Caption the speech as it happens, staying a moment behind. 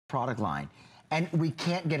product line. And we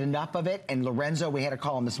can't get enough of it. And Lorenzo, we had a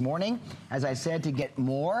call him this morning, as I said, to get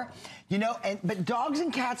more. You know, but dogs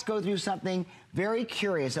and cats go through something very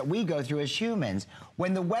curious that we go through as humans.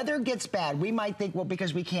 When the weather gets bad, we might think, well,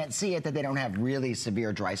 because we can't see it, that they don't have really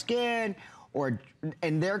severe dry skin, or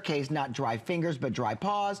in their case, not dry fingers, but dry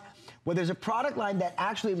paws. Well, there's a product line that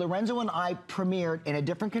actually Lorenzo and I premiered in a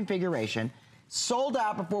different configuration, sold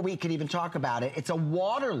out before we could even talk about it. It's a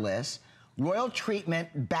waterless royal treatment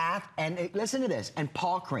bath, and listen to this, and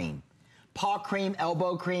paw cream. Paw cream,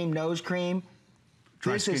 elbow cream, nose cream.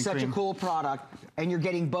 This is such a cool product, and you're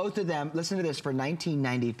getting both of them. Listen to this, for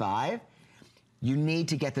 $19.95. You need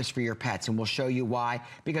to get this for your pets, and we'll show you why.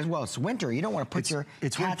 Because, well, it's winter. You don't want to put your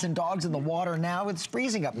cats and dogs in the water now. It's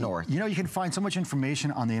freezing up north. You know, you can find so much information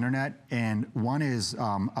on the internet, and one is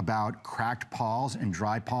about cracked paws and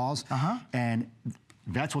dry paws. And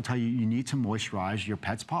vets will tell you you need to moisturize your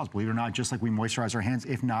pet's paws. Believe it or not, just like we moisturize our hands.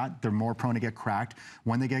 If not, they're more prone to get cracked.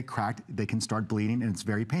 When they get cracked, they can start bleeding, and it's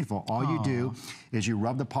very painful. All you do is you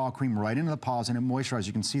rub the paw cream right into the paws, and it moisturizes.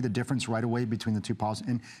 You can see the difference right away between the two paws,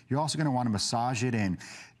 and you're also going to want to massage it in.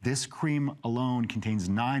 This cream alone contains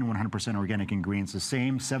 9 100% organic ingredients, the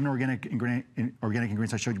same 7 organic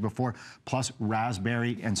ingredients I showed you before, plus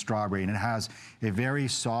raspberry and strawberry, and it has a very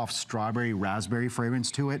soft strawberry raspberry fragrance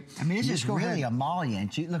to it. I mean, this is really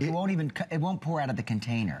emollient. Look, it won't pour out of the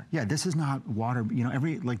container. Yeah, this is not water. You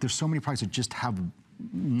know, there's so many products that just have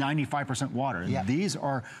 95% water. Yep. These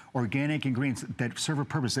are organic ingredients that serve a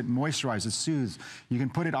purpose, that moisturize, it soothes. You can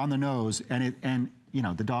put it on the nose, and you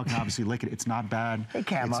know, the dog can obviously lick it. It's not bad. Hey,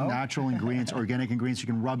 Camo. It's natural ingredients, organic ingredients. You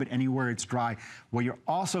can rub it anywhere it's dry. What you're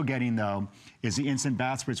also getting, though, is the instant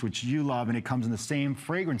bath spritz, which you love, and it comes in the same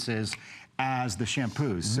fragrances as the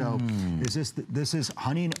shampoos. So this is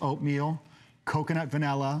honey and oatmeal, coconut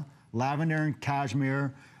vanilla, lavender and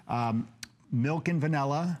cashmere, milk and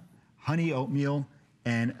vanilla, honey oatmeal,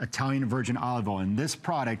 and Italian virgin olive oil. And this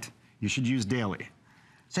product you should use daily.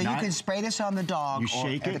 So you can spray this on the dog,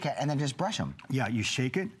 the cat, and then just brush them. Yeah, you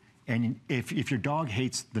shake it, and if your dog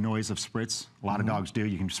hates the noise of spritz, a lot of dogs do,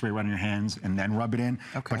 you can spray right on your hands and then rub it in.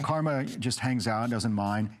 Okay. But Karma just hangs out, doesn't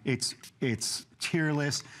mind. It's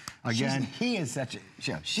tearless. Again, he is such a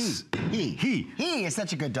he is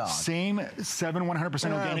such a good dog. Same 7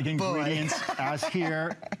 100% organic ingredients as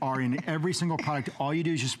here are in every single product. All you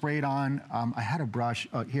do is you spray it on. I had a brush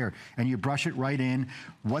here, and you brush it right in.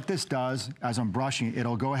 What this does, as I'm brushing,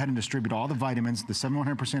 it'll go ahead and distribute all the vitamins, the 7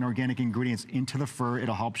 100% organic ingredients into the fur.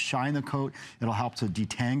 It'll help shine the coat. It'll help to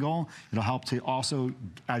detangle. It'll help to also,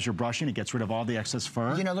 as you're brushing, it gets rid of all the excess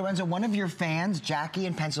fur. You know, Lorenzo, one of your fans, Jackie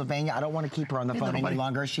in Pennsylvania, I don't want to keep her on the phone any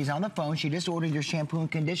longer. She's on the phone. She just ordered your shampoo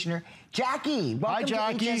and conditioner. Jackie, welcome to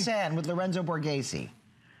HSN with Lorenzo Borghese.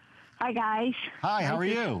 Hi, guys. Hi, how are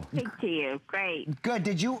you? Speak to you. Great. Good.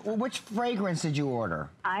 Which fragrance did you order?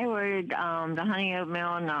 I ordered the honey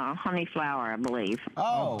oatmeal and the honey flower, I believe.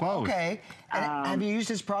 Oh, okay. And have you used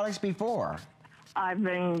his products before? I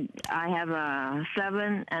have a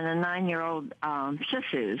 7 and a 9-year-old Shih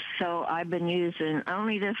Tzus, so I've been using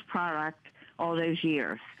only this product all those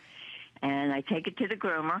years. And I take it to the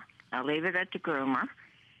groomer. I leave it at the groomer,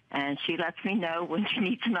 and she lets me know when she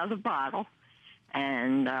needs another bottle.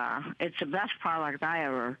 And it's the best product I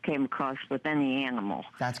ever came across with any animal.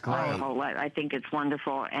 That's great. I think it's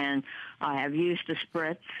wonderful. And I have used the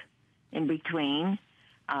spritz in between,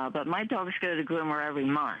 but my dogs go to the groomer every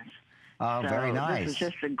month. Oh, so very nice. This is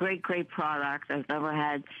just a great, great product. I've never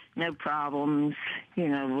had no problems,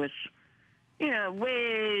 with,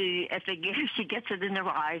 if she gets it in their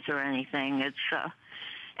eyes or anything. It's,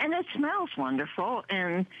 and it smells wonderful,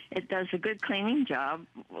 and it does a good cleaning job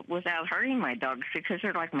without hurting my dogs because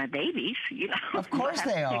they're like my babies, Of course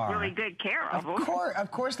they are. Take really good care of them. Of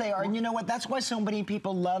course they are. And you know what? That's why so many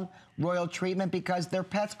people love Royal Treatment, because their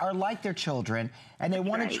pets are like their children, and they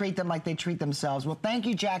want to treat them like they treat themselves. Well, thank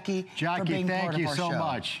you, Jackie, for being part of our show. Thank you so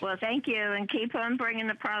much. Well, thank you, and keep on bringing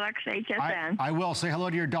the products, HSN. I will. Say hello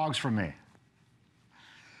to your dogs from me.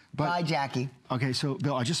 Bye, Jackie. Okay, so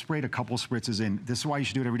Bill, I just sprayed a couple spritzes in. This is why you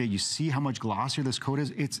should do it every day. You see how much glossier this coat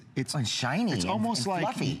is? It's shiny. It's almost like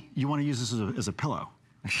fluffy. You want to use this as a pillow.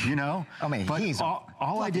 I mean, but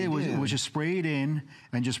all I did was just spray it in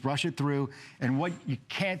and just brush it through. And what you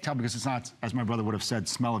can't tell, because it's not, as my brother would have said,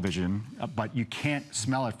 smell-o-vision, but you can't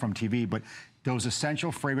smell it from TV, but those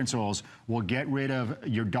essential fragrance oils will get rid of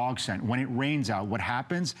your dog scent. When it rains out, what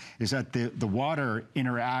happens is that the water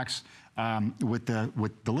interacts with the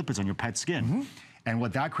lipids on your pet's skin. And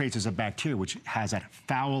what that creates is a bacteria which has that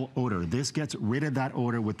foul odor. This gets rid of that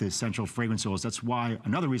odor with the essential fragrance oils. That's why,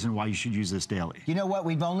 another reason why you should use this daily. You know what?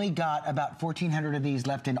 We've only got about 1,400 of these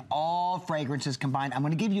left in all fragrances combined. I'm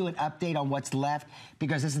going to give you an update on what's left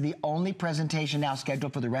because this is the only presentation now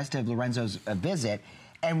scheduled for the rest of Lorenzo's visit.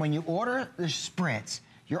 And when you order the Spritz,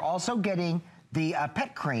 you're also getting the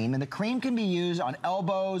pet cream, and the cream can be used on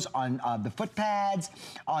elbows, on the foot pads,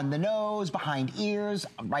 on the nose, behind ears,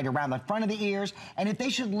 right around the front of the ears. And if they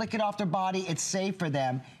should lick it off their body, it's safe for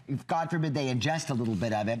them. If, God forbid, they ingest a little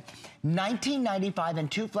bit of it. $19.95 and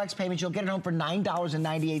 2 flex payments. You'll get it home for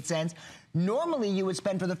 $9.98. Normally, you would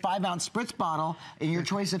spend for the 5-ounce Spritz bottle, in your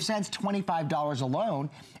choice of scents, $25 alone.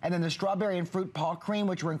 And then the strawberry and fruit paw cream,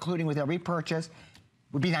 which we're including with every purchase,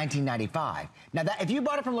 would be $19.95. Now, that, if you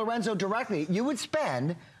bought it from Lorenzo directly, you would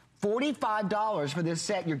spend $45 for this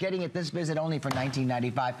set. You're getting it this visit only for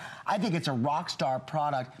 $19.95. I think it's a rock star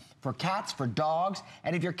product for cats, for dogs,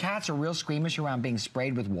 and if your cats are real squeamish around being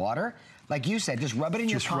sprayed with water, like you said, just rub it in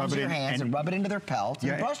your palms of your hands and rub it into their pelt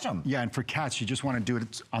and brush them. Yeah, and for cats, you just want to do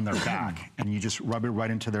it on their back, and you just rub it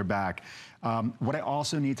right into their back. What I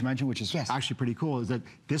also need to mention, which is actually pretty cool, is that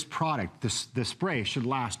this product, this spray, should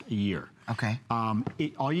last a year. Okay.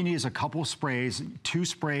 All you need is a couple sprays, 2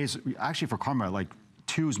 sprays, actually for Karma, like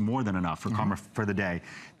 2 is more than enough for Karma for the day.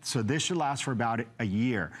 So this should last for about a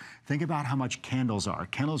year. Think about how much candles are.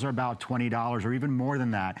 Candles are about $20 or even more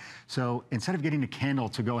than that. So instead of getting a candle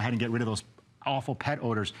to go ahead and get rid of those awful pet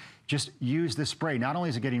odors, just use this spray. Not only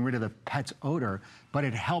is it getting rid of the pet's odor, but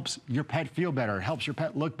it helps your pet feel better. It helps your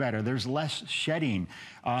pet look better. There's less shedding.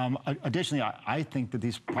 Additionally, I think that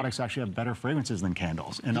these products actually have better fragrances than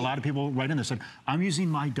candles. And a lot of people write in there said, I'm using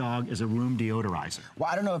my dog as a room deodorizer. Well,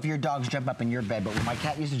 I don't know if your dogs jump up in your bed, but when my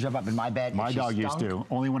cat used to jump up in my bed, my dog used to.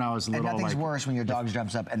 Only when I was little. And nothing's worse when your dog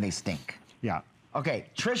jumps up and they stink. Yeah. Okay,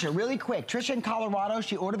 Trisha, really quick. Trisha in Colorado,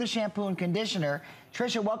 she ordered the shampoo and conditioner.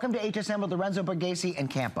 Trisha, welcome to HSN with Lorenzo Borghese and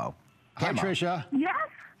Campo. Hi, Trisha. Yes.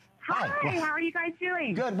 Hi. How are you guys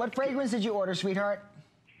doing? Good. What fragrance did you order, sweetheart?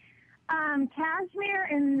 Cashmere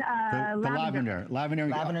and lavender. Lavender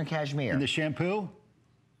and cashmere. And the shampoo?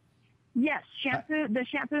 Yes, the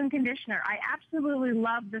shampoo and conditioner. I absolutely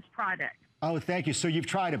love this product. Oh, thank you. So you've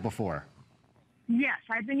tried it before? Yes,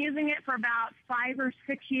 I've been using it for about 5 or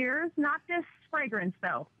 6 years. Not this fragrance,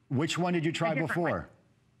 though. Which one did you try before?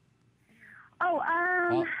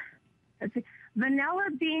 Let's see. Vanilla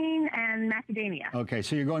bean and macadamia. Okay,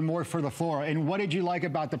 so you're going more for the floral. And what did you like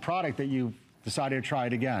about the product that you decided to try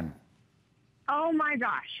it again? Oh my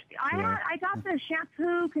gosh. I got the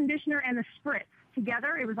shampoo, conditioner, and the Spritz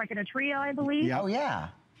together. It was like in a trio, I believe. Yeah. Oh, yeah.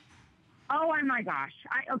 Oh my gosh.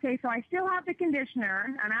 Okay, so I still have the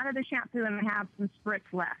conditioner. I'm out of the shampoo and I have some Spritz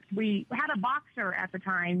left. We had a boxer at the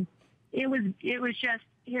time. It was just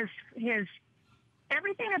his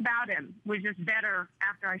everything about him was just better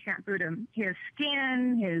after I shampooed him. His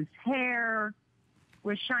skin, his hair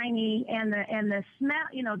was shiny, and the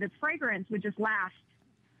smell, the fragrance would just last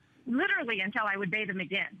literally until I would bathe him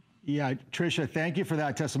again. Yeah, Trisha, thank you for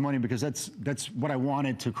that testimony, because that's what I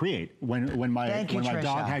wanted to create. When my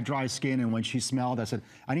dog had dry skin and when she smelled, I said,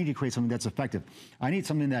 I need to create something that's effective. I need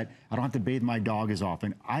something that I don't have to bathe my dog as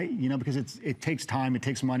often. Because it takes time, it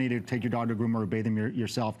takes money to take your dog to a groomer or bathe him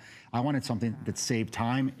yourself. I wanted something that saved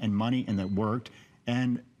time and money and that worked.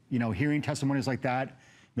 And, hearing testimonies like that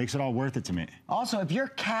makes it all worth it to me. Also, if your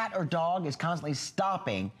cat or dog is constantly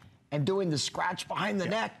stopping and doing the scratch behind the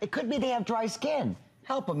neck, it could be they have dry skin.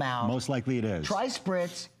 Help them out. Most likely it is. Try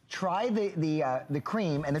Spritz, try the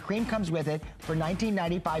cream, and the cream comes with it for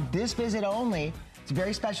 $19.95. This visit only. It's a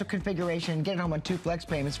very special configuration. Get it home on 2 flex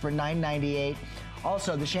payments for $9.98.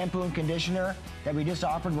 Also, the shampoo and conditioner that we just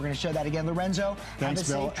offered, we're going to show that again. Lorenzo, thanks,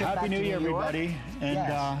 Bill. Happy New Year, everybody.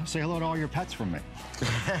 And say hello to all your pets from me.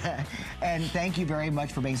 And thank you very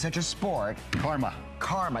much for being such a sport. Karma.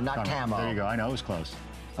 Karma, not Camo. There you go. I know, it was close.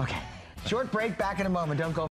 Okay. Short break, back in a moment. Don't go.